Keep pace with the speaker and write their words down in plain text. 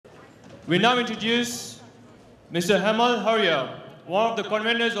We now introduce Mr. Hemal Haria, one of the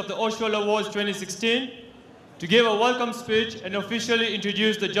conveners of the Oshwal Awards 2016, to give a welcome speech and officially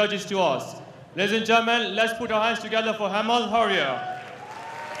introduce the judges to us. Ladies and gentlemen, let's put our hands together for Hemal Haria.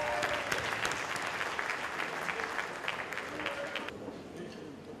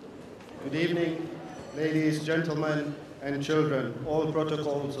 Good evening, ladies, gentlemen, and children, all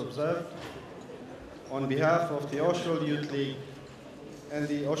protocols observed. On behalf of the Oshwal Youth League and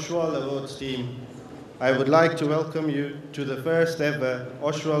the Oshwal Awards team, I would like to welcome you to the first ever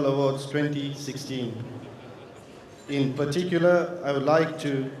Oshwal Awards 2016. In particular, I would like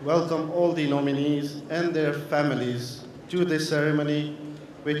to welcome all the nominees and their families to this ceremony,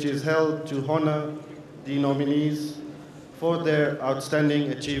 which is held to honor the nominees for their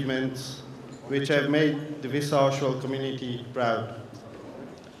outstanding achievements, which have made the Visa Oshwal community proud.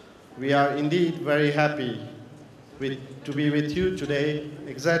 We are indeed very happy to be with you today,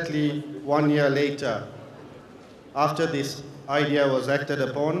 exactly 1 year later, after this idea was acted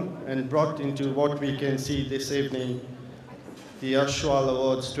upon and brought into what we can see this evening, the Oshwal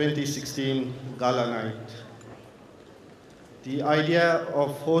Awards 2016 Gala Night. The idea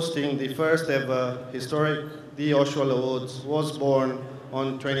of hosting the first ever historic The Oshwal Awards was born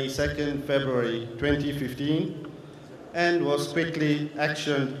on 22nd February 2015 and was quickly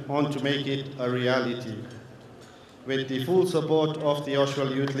actioned on to make it a reality, with the full support of the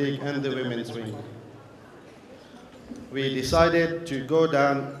Oshwal Youth League and the Women's Wing. We decided to go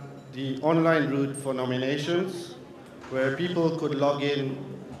down the online route for nominations, where people could log in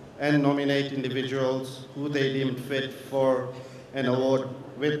and nominate individuals who they deemed fit for an award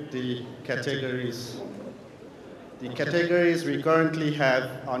with the categories. The categories we currently have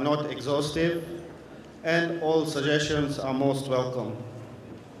are not exhaustive, and all suggestions are most welcome.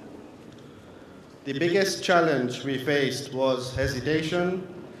 The biggest challenge we faced was hesitation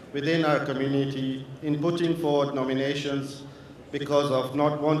within our community in putting forward nominations because of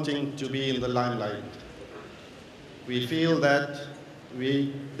not wanting to be in the limelight. We feel that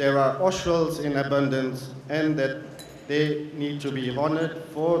there are Oshwals in abundance and that they need to be honored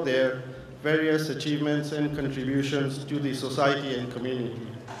for their various achievements and contributions to the society and community.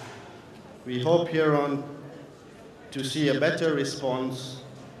 We hope hereon to see a better response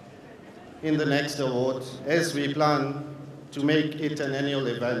in the next awards as we plan to make it an annual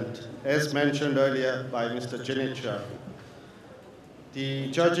event, as mentioned earlier by Mr. Jinitcha. The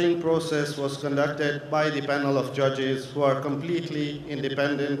judging process was conducted by the panel of judges who are completely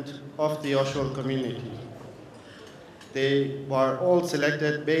independent of the Oshwal community. They were all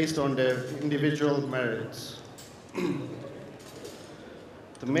selected based on their individual merits.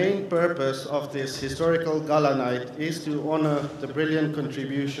 The main purpose of this historical gala night is to honor the brilliant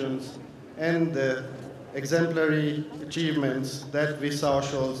contributions and the exemplary achievements that Visa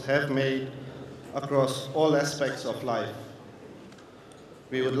Oshwals have made across all aspects of life.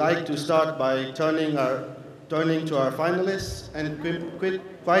 We would like to start by turning to our finalists and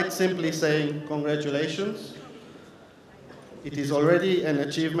quite simply saying congratulations. It is already an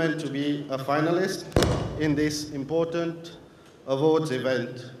achievement to be a finalist in this important awards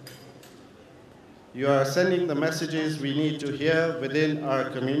event. You are sending the messages we need to hear within our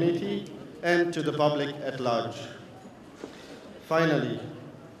community and to the public at large. Finally,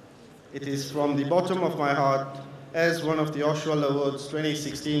 it is from the bottom of my heart, as one of the Oshwal Awards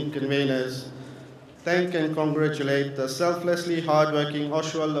 2016 conveners, thank and congratulate the selflessly hardworking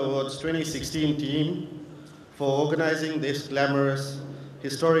Oshwal Awards 2016 team for organizing this glamorous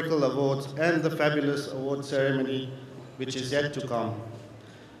historical awards and the fabulous award ceremony which is yet to come.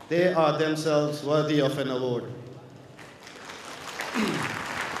 They are themselves worthy of an award.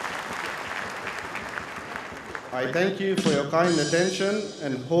 I thank you for your kind attention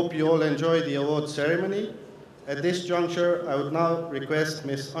and hope you all enjoy the award ceremony. At this juncture, I would now request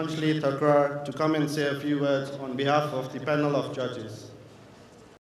Ms. Anjali Thakrar to come and say a few words on behalf of the panel of judges.